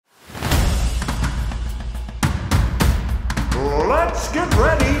Let's get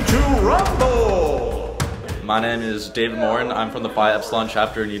ready to rumble! My name is David Morin. I'm from the Phi Epsilon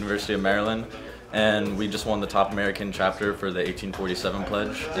chapter in the University of Maryland, and we just won the top American chapter for the 1847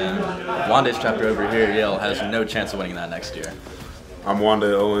 pledge. And Wanda's chapter over here at Yale has no chance of winning that next year. I'm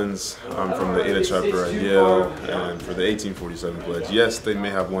Wanda Owens. I'm from the ADA chapter at Yale, and for the 1847 pledge, yes, they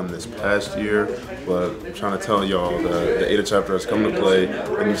may have won this past year, but I'm trying to tell y'all that the ADA chapter has come to play,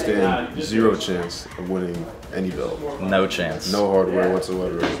 and you stand zero chance of winning any belt. No chance. No hardware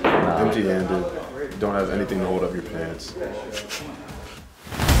whatsoever. No. Empty-handed. Don't have anything to hold up your pants.